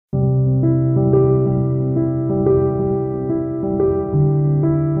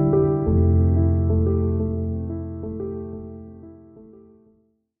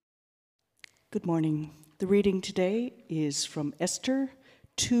morning. The reading today is from Esther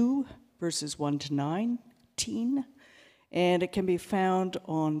 2, verses 1 to 19, and it can be found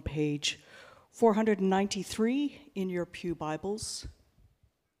on page 493 in your Pew Bibles.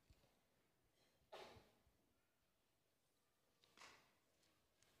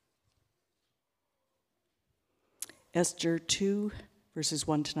 Esther 2, verses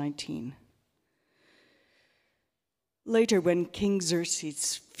 1 to 19. Later, when King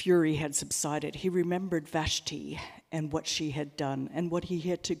Xerxes' fury had subsided, he remembered Vashti and what she had done and what he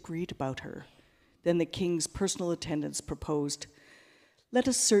had agreed about her. Then the king's personal attendants proposed, "Let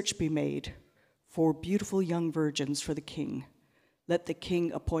a search be made for beautiful young virgins for the king. Let the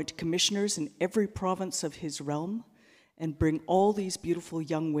king appoint commissioners in every province of his realm and bring all these beautiful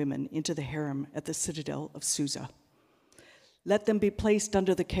young women into the harem at the citadel of Susa. Let them be placed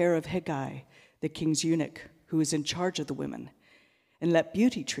under the care of Hegai, the king's eunuch, who is in charge of the women, and let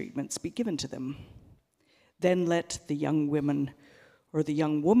beauty treatments be given to them. Then let the young women or the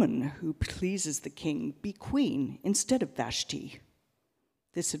young woman who pleases the king be queen instead of Vashti."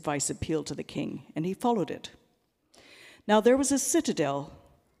 This advice appealed to the king, and he followed it. Now there was a citadel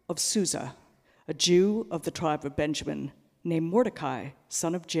of Susa, a Jew of the tribe of Benjamin, named Mordecai,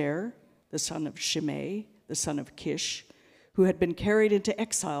 son of Jair, the son of Shimei, the son of Kish, who had been carried into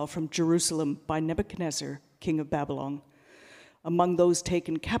exile from Jerusalem by Nebuchadnezzar, king of Babylon, among those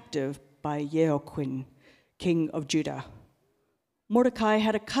taken captive by Jehoiakim, king of Judah. Mordecai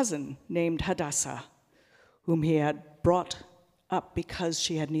had a cousin named Hadassah, whom he had brought up because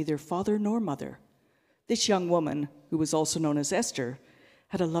she had neither father nor mother. This young woman, who was also known as Esther,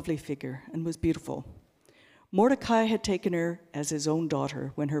 had a lovely figure and was beautiful. Mordecai had taken her as his own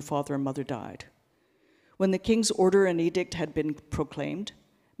daughter when her father and mother died. When the king's order and edict had been proclaimed,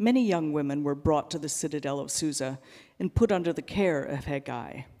 many young women were brought to the citadel of Susa and put under the care of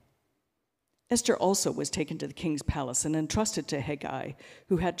Hegai. Esther also was taken to the king's palace and entrusted to Hegai,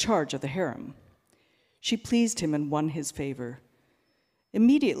 who had charge of the harem. She pleased him and won his favor.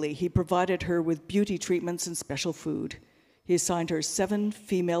 Immediately, he provided her with beauty treatments and special food. He assigned her 7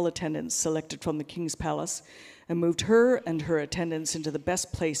 female attendants selected from the king's palace and moved her and her attendants into the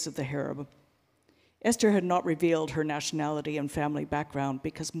best place of the harem. Esther had not revealed her nationality and family background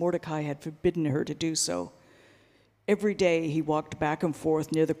because Mordecai had forbidden her to do so. Every day he walked back and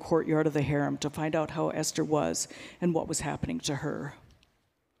forth near the courtyard of the harem to find out how Esther was and what was happening to her.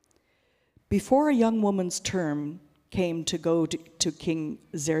 Before a young woman's term came to go to King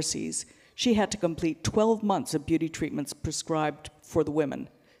Xerxes, she had to complete 12 months of beauty treatments prescribed for the women,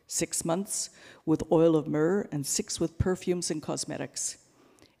 6 months with oil of myrrh and 6 with perfumes and cosmetics.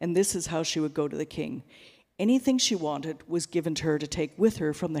 And this is how she would go to the king. Anything she wanted was given to her to take with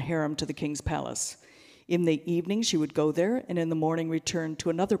her from the harem to the king's palace. In the evening, she would go there, and in the morning return to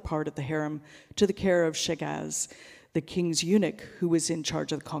another part of the harem to the care of Shagaz, the king's eunuch, who was in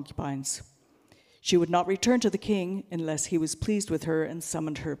charge of the concubines. She would not return to the king unless he was pleased with her and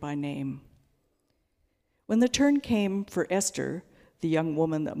summoned her by name. When the turn came for Esther, the young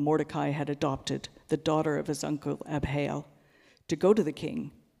woman that Mordecai had adopted, the daughter of his uncle Abihail, to go to the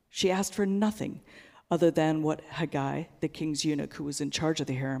king, she asked for nothing other than what Hegai, the king's eunuch who was in charge of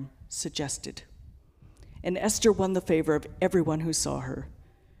the harem, suggested. And Esther won the favor of everyone who saw her.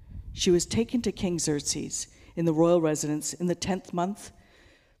 She was taken to King Xerxes in the royal residence in the 10th month,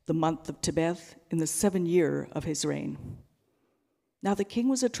 the month of Tebeth, in the 7th year of his reign. Now the king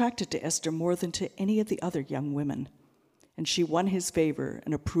was attracted to Esther more than to any of the other young women, and she won his favor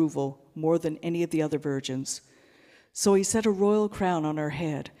and approval more than any of the other virgins. So he set a royal crown on her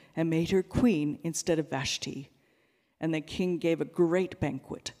head and made her queen instead of Vashti. And the king gave a great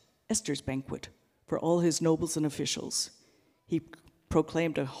banquet, Esther's banquet, for all his nobles and officials. He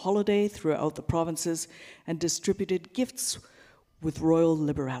proclaimed a holiday throughout the provinces and distributed gifts with royal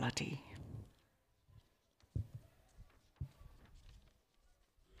liberality.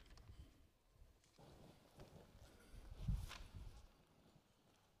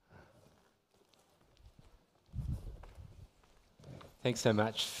 Thanks so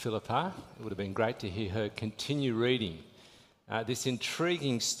much, Philippa. It would have been great to hear her continue reading this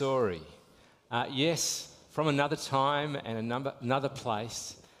intriguing story. Yes, from another time and another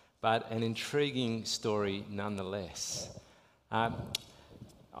place, but an intriguing story nonetheless.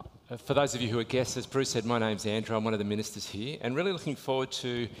 For those of you who are guests, as Bruce said, my name's Andrew. I'm one of the ministers here, and really looking forward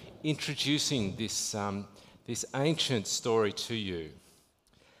to introducing this ancient story to you.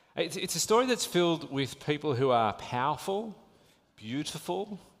 It's a story that's filled with people who are powerful,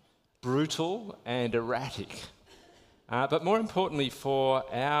 beautiful, brutal, and erratic. But more importantly for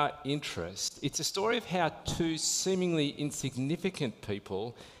our interest, it's a story of how 2 seemingly insignificant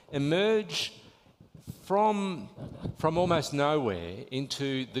people emerge from almost nowhere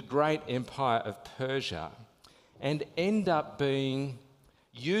into the great empire of Persia and end up being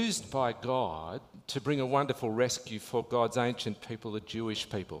used by God to bring a wonderful rescue for God's ancient people, the Jewish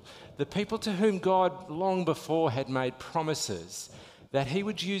people, the people to whom God long before had made promises that he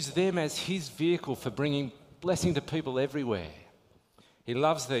would use them as his vehicle for bringing blessing to people everywhere. He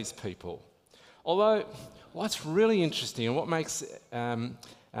loves these people. Although what's really interesting and what makes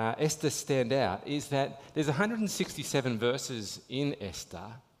Esther stand out is that there's 167 verses in Esther,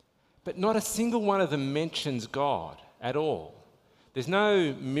 but not a single one of them mentions God at all. There's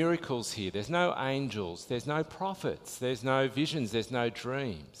no miracles here, there's no angels, there's no prophets, there's no visions, there's no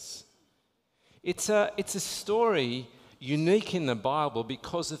dreams. It's a story unique in the Bible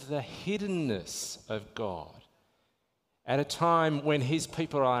because of the hiddenness of God. At a time when his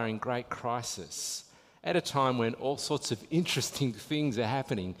people are in great crisis, at a time when all sorts of interesting things are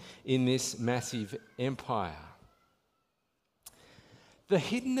happening in this massive empire. The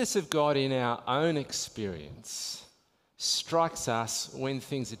hiddenness of God in our own experience strikes us when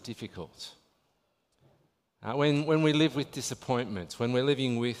things are difficult. When we live with disappointments, when we're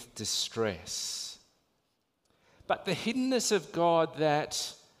living with distress. But the hiddenness of God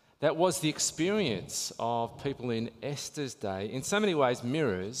that was the experience of people in Esther's day, in so many ways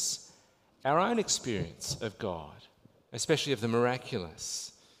mirrors our own experience of God, especially of the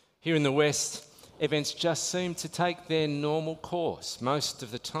miraculous. Here in the West, events just seem to take their normal course most of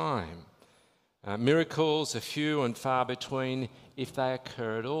the time. Miracles are few and far between if they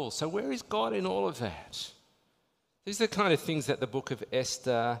occur at all. So where is God in all of that? These are the kind of things that the book of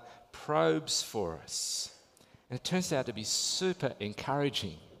Esther probes for us. And it turns out to be super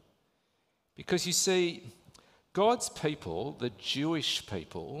encouraging. Because you see, God's people, the Jewish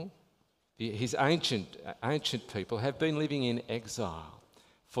people, his ancient people, have been living in exile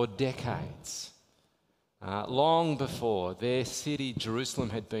for decades. Long before their city, Jerusalem,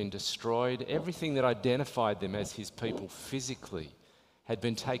 had been destroyed, everything that identified them as his people physically had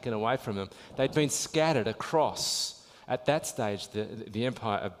been taken away from them. They'd been scattered across, at that stage, the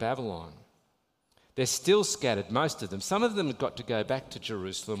empire of Babylon. They're still scattered, most of them. Some of them have got to go back to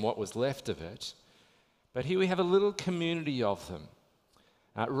Jerusalem, what was left of it. But here we have a little community of them,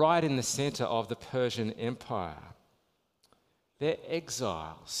 right in the centre of the Persian Empire. They're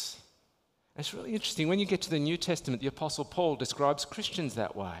exiles. It's really interesting. When you get to the New Testament, the Apostle Paul describes Christians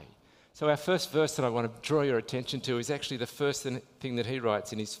that way. So our first verse that I want to draw your attention to is actually the first thing that he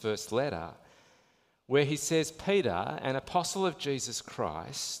writes in his first letter, where he says, Peter, an apostle of Jesus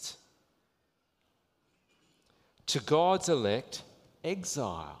Christ, to God's elect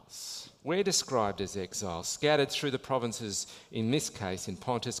exiles. We're described as exiles, scattered through the provinces, in this case, in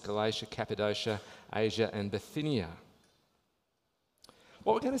Pontus, Galatia, Cappadocia, Asia, and Bithynia.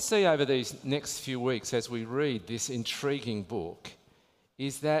 What we're going to see over these next few weeks as we read this intriguing book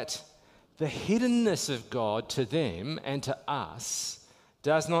is that the hiddenness of God to them and to us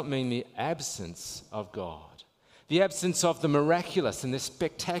does not mean the absence of God, the absence of the miraculous and the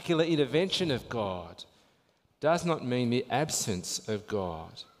spectacular intervention of God does not mean the absence of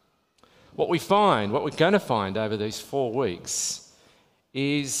God. What we're going to find over these 4 weeks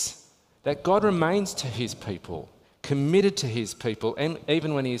is that God remains to his people, committed to his people, and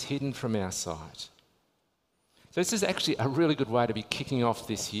even when he is hidden from our sight. So this is actually a really good way to be kicking off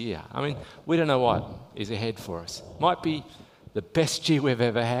this year. I mean, we don't know what is ahead for us. Might be the best year we've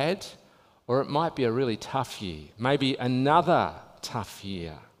ever had, or it might be a really tough year, maybe another tough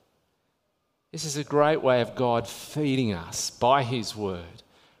year. This is a great way of God feeding us by his word,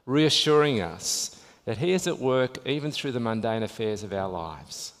 reassuring us that he is at work even through the mundane affairs of our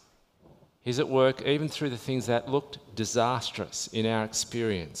lives. He's at work even through the things that looked disastrous in our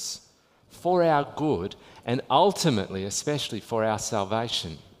experience, for our good and ultimately, especially for our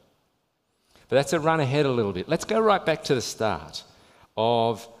salvation. But that's a run ahead a little bit. Let's go right back to the start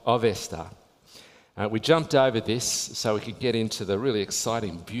of Esther. We jumped over this so we could get into the really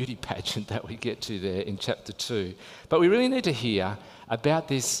exciting beauty pageant that we get to there in chapter 2. But we really need to hear about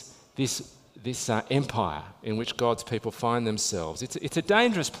this empire in which God's people find themselves. It's a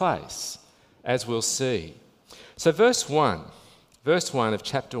dangerous place, as we'll see. So verse 1 of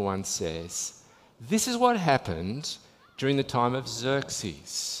chapter 1 says, this is what happened during the time of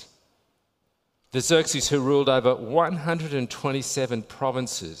Xerxes. The Xerxes who ruled over 127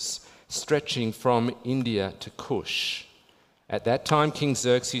 provinces, stretching from India to Kush. At that time, King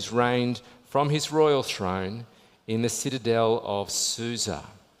Xerxes reigned from his royal throne in the citadel of Susa.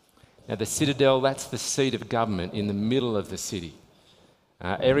 Now, the citadel, that's the seat of government in the middle of the city.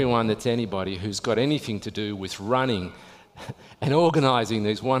 Everyone that's anybody who's got anything to do with running and organising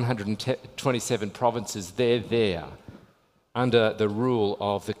these 127 provinces there under the rule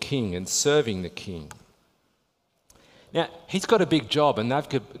of the king and serving the king. Now, he's got a big job and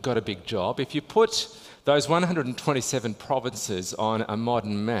they've got a big job. If you put those 127 provinces on a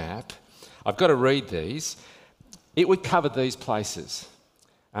modern map, I've got to read these, it would cover these places.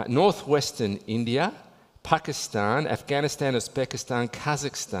 Northwestern India, Pakistan, Afghanistan, Uzbekistan,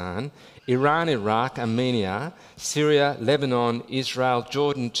 Kazakhstan, Iran, Iraq, Armenia, Syria, Lebanon, Israel,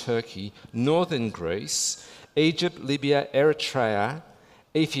 Jordan, Turkey, northern Greece, Egypt, Libya, Eritrea,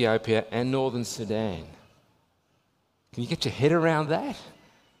 Ethiopia, and northern Sudan. Can you get your head around that?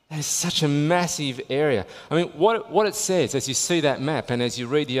 That is such a massive area. I mean, what it says as you see that map and as you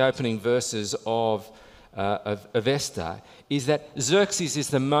read the opening verses of Esther is that Xerxes is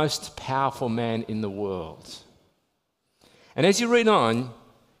the most powerful man in the world. And as you read on,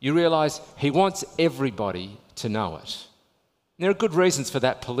 you realise he wants everybody to know it. And there are good reasons for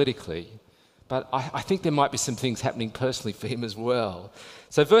that politically, but I think there might be some things happening personally for him as well.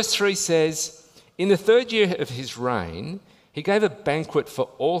 So verse 3 says, in the 3rd year of his reign, he gave a banquet for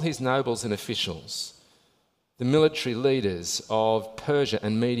all his nobles and officials, the military leaders of Persia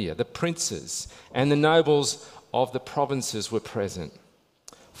and Media, the princes and the nobles of the provinces were present.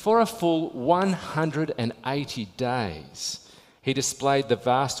 For a full 180 days, he displayed the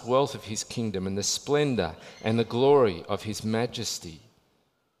vast wealth of his kingdom and the splendour and the glory of his majesty.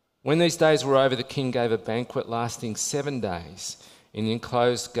 When these days were over, the king gave a banquet lasting 7 days in the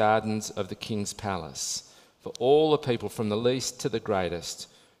enclosed gardens of the king's palace for all the people from the least to the greatest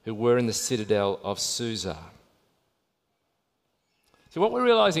who were in the citadel of Susa. So what we're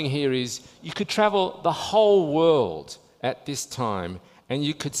realising here is you could travel the whole world at this time and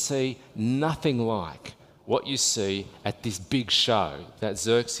you could see nothing like what you see at this big show that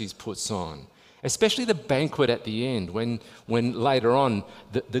Xerxes puts on. Especially the banquet at the end when later on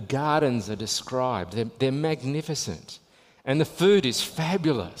the gardens are described. They're magnificent. And the food is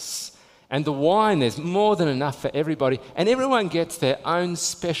fabulous. And the wine, there's more than enough for everybody. And everyone gets their own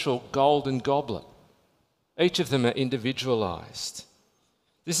special golden goblet. Each of them are individualised.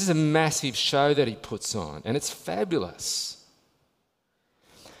 This is a massive show that he puts on, and it's fabulous.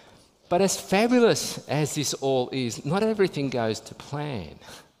 But as fabulous as this all is, not everything goes to plan.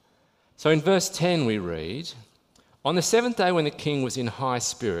 So in verse 10 we read, on the 7th day when the king was in high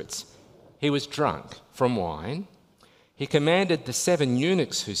spirits, he was drunk from wine. He commanded the 7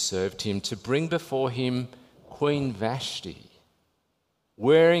 eunuchs who served him to bring before him Queen Vashti,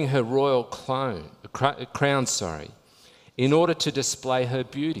 wearing her royal crown, in order to display her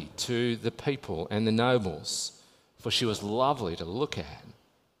beauty to the people and the nobles, for she was lovely to look at.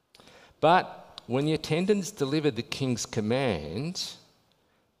 But when the attendants delivered the king's command,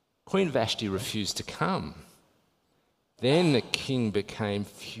 Queen Vashti refused to come. Then the king became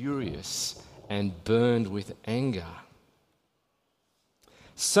furious and burned with anger.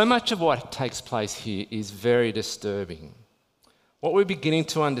 So much of what takes place here is very disturbing. What we're beginning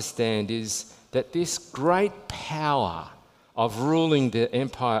to understand is that this great power of ruling the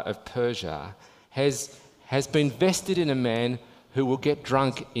empire of Persia has been vested in a man who will get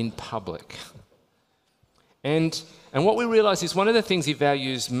drunk in public. And what we realise is one of the things he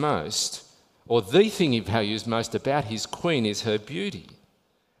values most, or the thing he values most about his queen, is her beauty.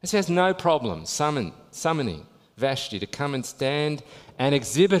 And he has no problem summoning Vashti to come and stand and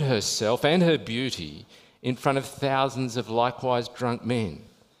exhibit herself and her beauty in front of thousands of likewise drunk men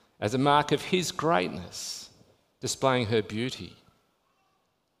as a mark of his greatness, displaying her beauty.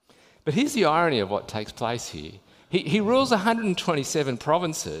 But here's the irony of what takes place here. He rules 127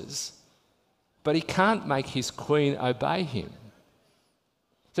 provinces, but he can't make his queen obey him.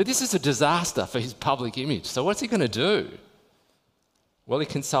 So this is a disaster for his public image. So what's he going to do? Well, he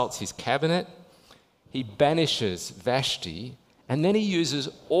consults his cabinet, he banishes Vashti, and then he uses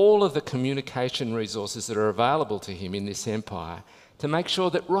all of the communication resources that are available to him in this empire to make sure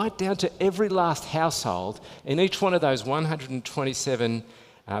that right down to every last household in each one of those 127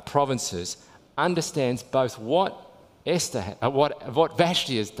 provinces understands both what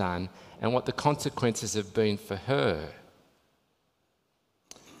Vashti has done and what the consequences have been for her.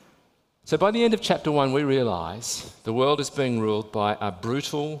 So by the end of chapter 1, we realise the world is being ruled by a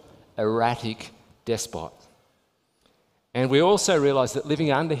brutal, erratic despot. And we also realise that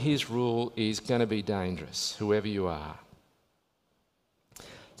living under his rule is going to be dangerous, whoever you are.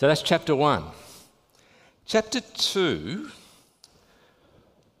 So that's chapter 1. Chapter 2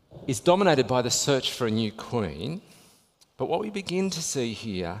 is dominated by the search for a new queen. But what we begin to see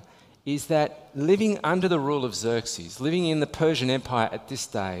here is that living under the rule of Xerxes, living in the Persian Empire at this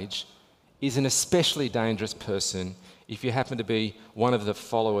stage, is an especially dangerous person if you happen to be one of the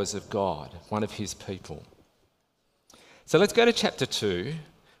followers of God, one of his people. So let's go to chapter 2,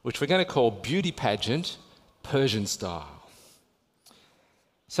 which we're going to call Beauty Pageant, Persian Style.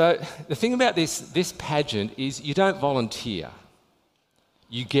 So the thing about this pageant is you don't volunteer,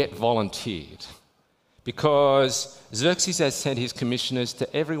 you get volunteered. Because Xerxes has sent his commissioners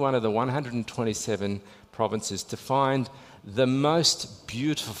to every one of the 127 provinces to find the most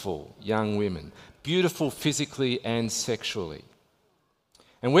beautiful young women, beautiful physically and sexually.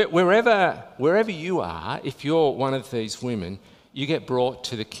 And wherever you are, if you're one of these women, you get brought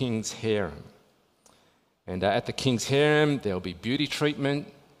to the king's harem. And at the king's harem, there'll be beauty treatment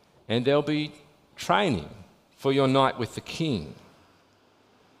and there'll be training for your night with the king.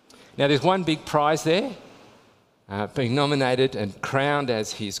 Now, there's one big prize there, being nominated and crowned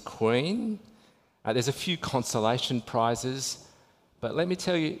as his queen. There's a few consolation prizes, but let me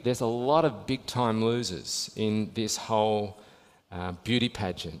tell you, there's a lot of big-time losers in this whole beauty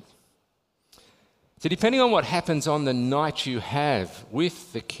pageant. So depending on what happens on the night you have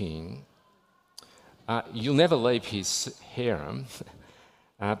with the king, you'll never leave his harem,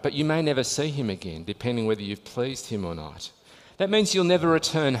 but you may never see him again, depending whether you've pleased him or not. That means you'll never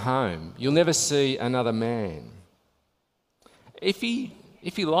return home. You'll never see another man. If he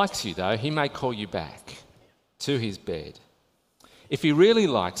likes you, though, he may call you back to his bed. If he really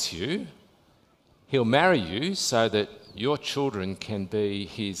likes you, he'll marry you so that your children can be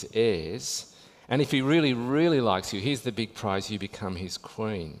his heirs. And if he really, really likes you, here's the big prize, you become his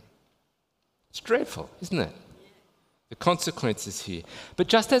queen. It's dreadful, isn't it? The consequences here. But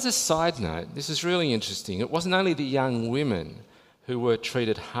just as a side note, this is really interesting. It wasn't only the young women who were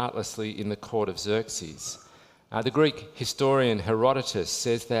treated heartlessly in the court of Xerxes. The Greek historian Herodotus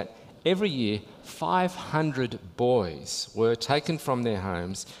says that every year 500 boys were taken from their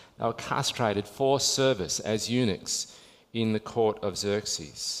homes. They were castrated for service as eunuchs in the court of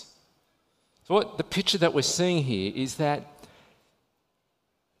Xerxes. So the picture that we're seeing here is that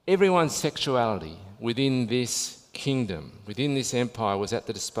everyone's sexuality within this kingdom, within this empire, was at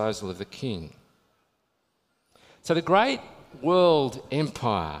the disposal of the king. So the great world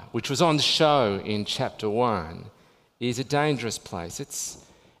empire, which was on show in chapter 1, is a dangerous place. It's,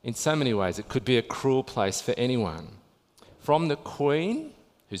 in so many ways, it could be a cruel place for anyone. From the queen,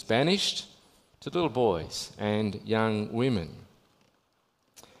 who's banished, to little boys and young women.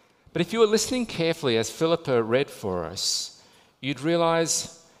 But if you were listening carefully as Philippa read for us, you'd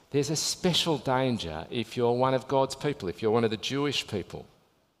realise there's a special danger if you're one of God's people, if you're one of the Jewish people.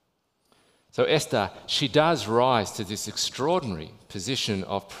 So Esther, she does rise to this extraordinary position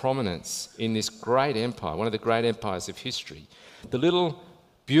of prominence in this great empire, one of the great empires of history. The little,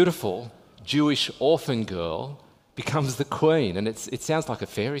 beautiful Jewish orphan girl becomes the queen, and it sounds like a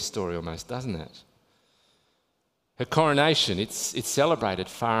fairy story almost, doesn't it? Her coronation, it's celebrated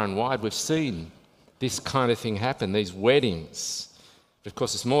far and wide. We've seen this kind of thing happen, these weddings. But of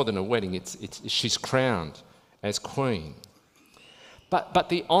course, it's more than a wedding. She's crowned as queen. But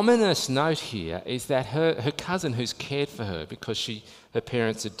the ominous note here is that her cousin, who's cared for her because her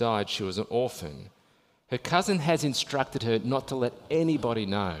parents had died, she was an orphan, her cousin has instructed her not to let anybody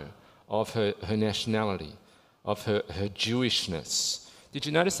know of her nationality, of her Jewishness. Did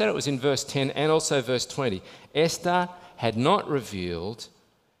you notice that? It was in verse 10 and also verse 20. Esther had not revealed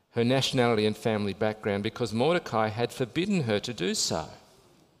her nationality and family background because Mordecai had forbidden her to do so.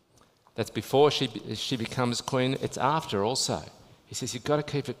 That's before she becomes queen. It's after also. He says, you've got to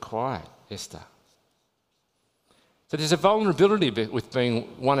keep it quiet, Esther. So there's a vulnerability with being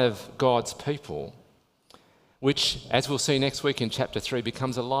one of God's people, which, as we'll see next week in chapter 3,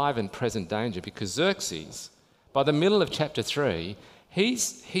 becomes a live and present danger because Xerxes, by the middle of chapter 3,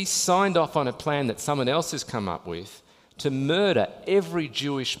 he's signed off on a plan that someone else has come up with to murder every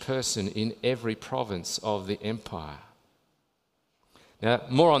Jewish person in every province of the empire. Now,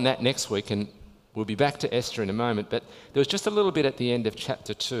 more on that next week, and we'll be back to Esther in a moment, but there was just a little bit at the end of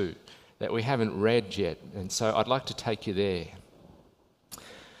chapter 2 that we haven't read yet, and so I'd like to take you there.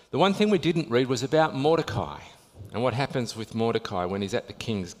 The one thing we didn't read was about Mordecai and what happens with Mordecai when he's at the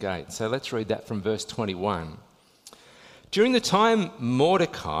king's gate. So let's read that from verse 21. During the time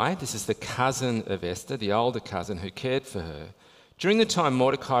Mordecai, this is the cousin of Esther, the older cousin who cared for her, during the time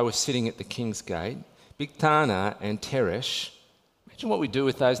Mordecai was sitting at the king's gate, Bigthana and Teresh, imagine what we do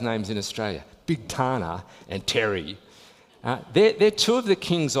with those names in Australia, Bigthana and Terry. They're two of the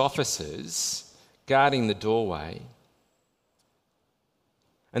king's officers guarding the doorway,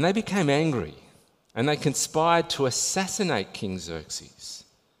 and they became angry and they conspired to assassinate King Xerxes.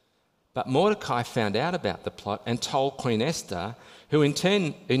 But Mordecai found out about the plot and told Queen Esther, who in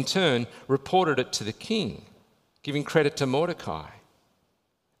turn reported it to the king. giving credit to Mordecai.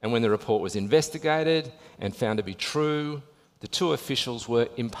 And when the report was investigated and found to be true, the two officials were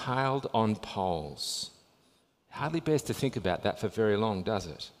impaled on poles. Hardly bears to think about that for very long, does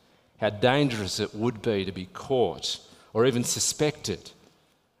it? How dangerous it would be to be caught or even suspected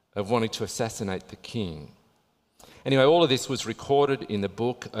of wanting to assassinate the king. Anyway, all of this was recorded in the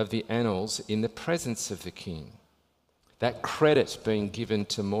book of the Annals in the presence of the king. That credit being given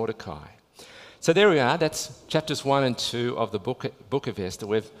to Mordecai. So there we are. That's chapters 1 and 2 of the book of Esther.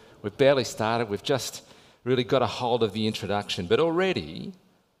 We've barely started. We've just really got a hold of the introduction. But already,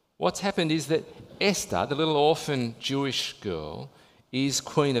 what's happened is that Esther, the little orphan Jewish girl, is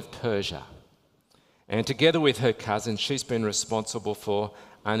Queen of Persia. And together with her cousin, she's been responsible for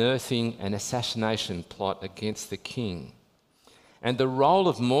unearthing an assassination plot against the king. And the role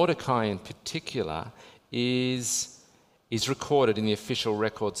of Mordecai in particular is recorded in the official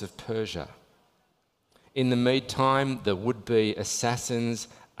records of Persia. In the meantime, the would-be assassins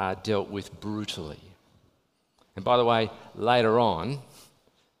are dealt with brutally. And by the way, later on,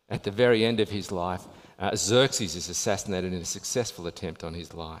 at the very end of his life, Xerxes is assassinated in a successful attempt on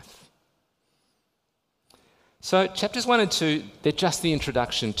his life. So chapters 1 and 2, they're just the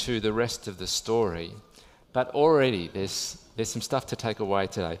introduction to the rest of the story. But already there's some stuff to take away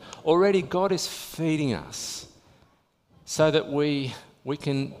today. Already God is feeding us so that we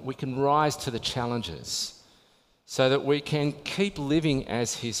can rise to the challenges, so that we can keep living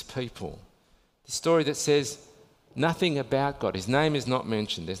as his people. The story that says nothing about God, his name is not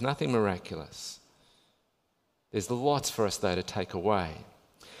mentioned, there's nothing miraculous. There's lots for us though to take away.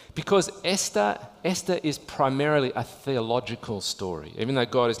 Because Esther is primarily a theological story, even though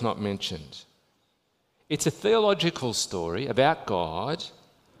God is not mentioned. It's a theological story about God,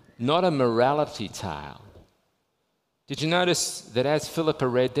 not a morality tale. Did you notice that as Philippa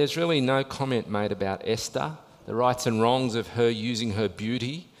read, there's really no comment made about Esther, the rights and wrongs of her using her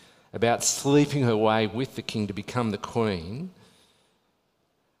beauty, about sleeping her way with the king to become the queen,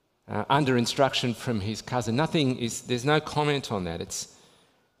 under instruction from his cousin. There's no comment on that.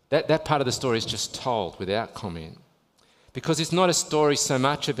 That part of the story is just told without comment. Because it's not a story so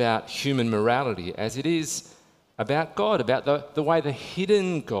much about human morality as it is about God, about the way the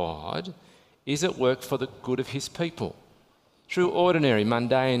hidden God is at work for the good of his people, through ordinary,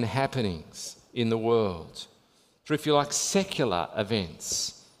 mundane happenings in the world, through, if you like, secular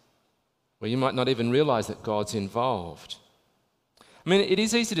events, where you might not even realise that God's involved. I mean, it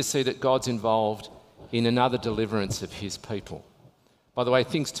is easy to see that God's involved in another deliverance of his people. By the way,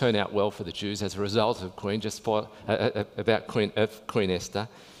 things turn out well for the Jews as a result of Queen Esther.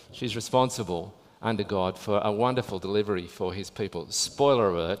 She's responsible under God for a wonderful delivery for his people. Spoiler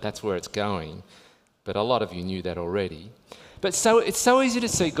alert, that's where it's going. But a lot of you knew that already. But so it's so easy to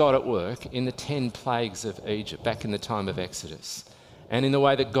see God at work in the 10 plagues of Egypt, back in the time of Exodus, and in the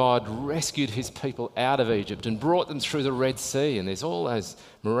way that God rescued his people out of Egypt and brought them through the Red Sea, and there's all those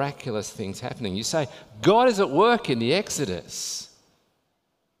miraculous things happening. You say, God is at work in the Exodus.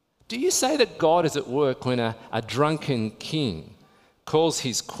 Do you say that God is at work when a drunken king calls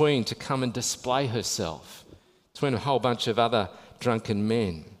his queen to come and display herself to a whole bunch of other drunken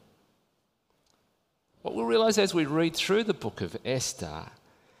men? What we'll realise as we read through the book of Esther,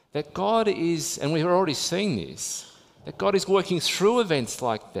 that God is, and we've already seen this, that God is working through events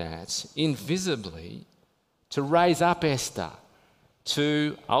like that invisibly to raise up Esther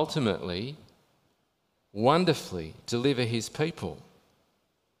to ultimately, wonderfully deliver his people.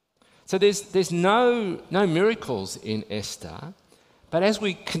 So there's no miracles in Esther, but as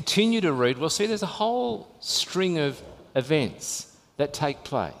we continue to read, we'll see there's a whole string of events that take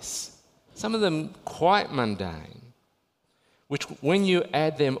place. Some of them quite mundane, which when you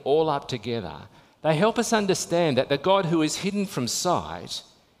add them all up together, they help us understand that the God who is hidden from sight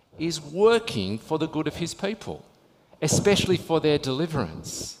is working for the good of his people, especially for their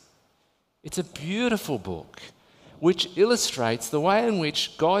deliverance. It's a beautiful book which illustrates the way in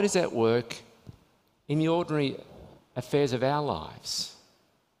which God is at work in the ordinary affairs of our lives.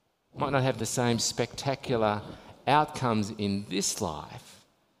 Might not have the same spectacular outcomes in this life,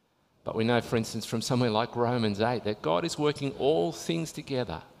 but we know, for instance, from somewhere like Romans 8, that God is working all things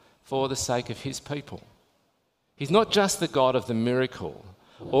together for the sake of his people. He's not just the God of the miracle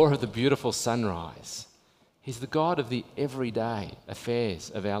or of the beautiful sunrise. He's the God of the everyday affairs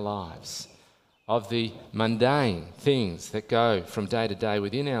of our lives, of the mundane things that go from day to day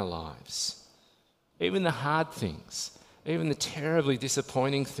within our lives, even the hard things, even the terribly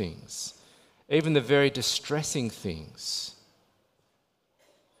disappointing things, even the very distressing things.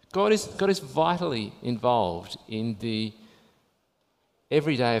 God is vitally involved in the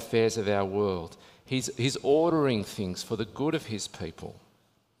everyday affairs of our world. He's ordering things for the good of his people,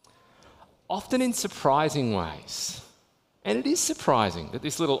 often in surprising ways. And it is surprising that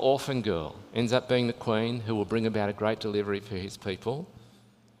this little orphan girl ends up being the queen who will bring about a great delivery for his people.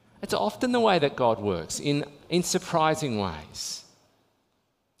 It's often the way that God works, in surprising ways.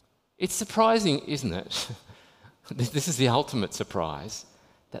 It's surprising, isn't it? This is the ultimate surprise,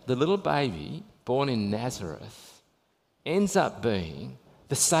 that the little baby born in Nazareth ends up being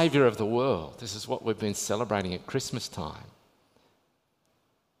the saviour of the world. This is what we've been celebrating at Christmas time.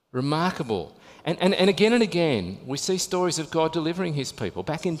 Remarkable. And again, we see stories of God delivering his people.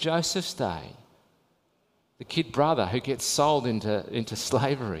 Back in Joseph's day, the kid brother who gets sold into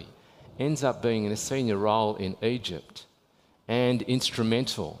slavery ends up being in a senior role in Egypt and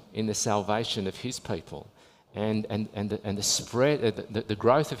instrumental in the salvation of his people and the spread, the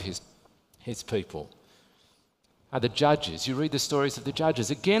growth of his people. The judges, you read the stories of the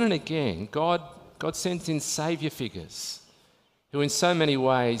judges. Again and again, God sends in saviour figures who in so many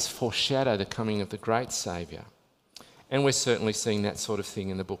ways foreshadow the coming of the great Saviour. And we're certainly seeing that sort of thing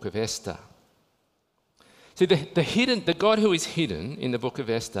in the book of Esther. See, the God who is hidden in the book of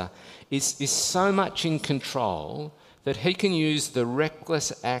Esther is so much in control that he can use the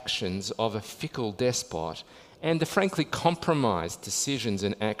reckless actions of a fickle despot and the frankly compromised decisions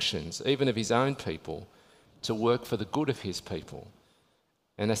and actions, even of his own people, to work for the good of his people,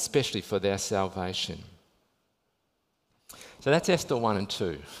 and especially for their salvation. So that's Esther 1 and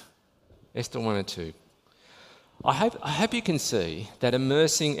 2. Esther 1 and 2. I hope you can see that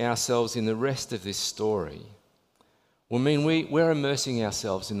immersing ourselves in the rest of this story will mean we're immersing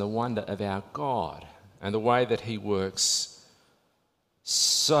ourselves in the wonder of our God and the way that he works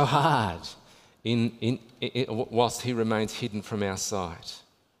so hard whilst he remains hidden from our sight.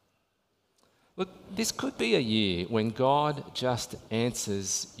 Look, this could be a year when God just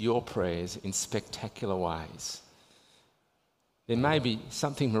answers your prayers in spectacular ways. There may be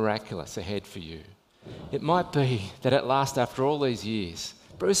something miraculous ahead for you. It might be that at last, after all these years,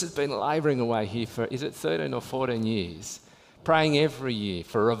 Bruce has been labouring away here for, is it 13 or 14 years, praying every year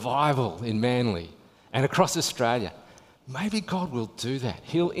for a revival in Manly and across Australia. Maybe God will do that.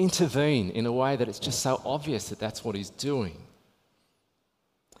 He'll intervene in a way that it's just so obvious that that's what he's doing.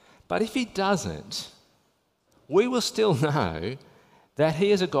 But if he doesn't, we will still know that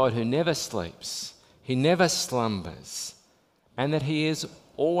he is a God who never sleeps, he never slumbers, and that he is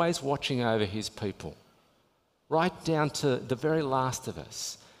always watching over his people, right down to the very last of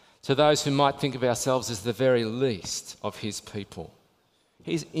us, to those who might think of ourselves as the very least of his people.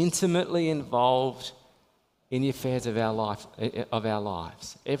 He's intimately involved in the affairs of our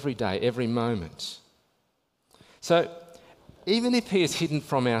lives, every day, every moment. So even if he is hidden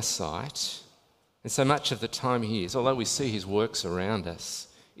from our sight, and so much of the time he is, although we see his works around us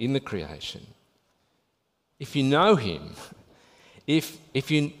in the creation, if you know him, if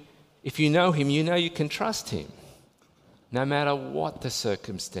you know him, you know you can trust him, no matter what the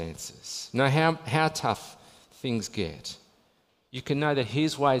circumstances, no matter how tough things get. You can know that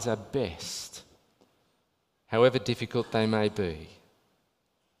his ways are best, however difficult they may be.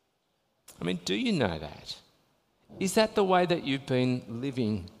 I mean, do you know that? Is that the way that you've been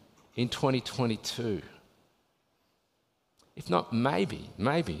living in 2022? If not, maybe,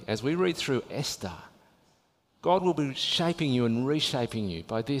 as we read through Esther, God will be shaping you and reshaping you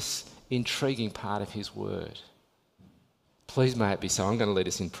by this intriguing part of his word. Please may it be so. I'm going to lead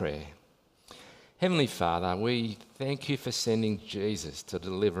us in prayer. Heavenly Father, we thank you for sending Jesus to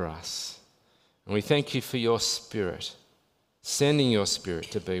deliver us. And we thank you for your Spirit, sending your Spirit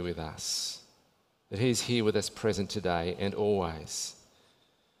to be with us, that he is here with us present today and always.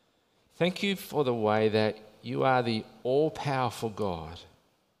 Thank you for the way that you are the all-powerful God,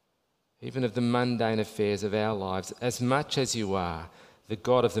 even of the mundane affairs of our lives, as much as you are the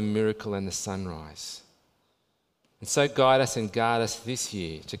God of the miracle and the sunrise. And so guide us and guard us this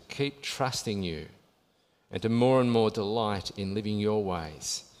year to keep trusting you and to more and more delight in living your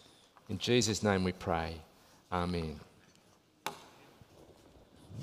ways. In Jesus' name we pray. Amen.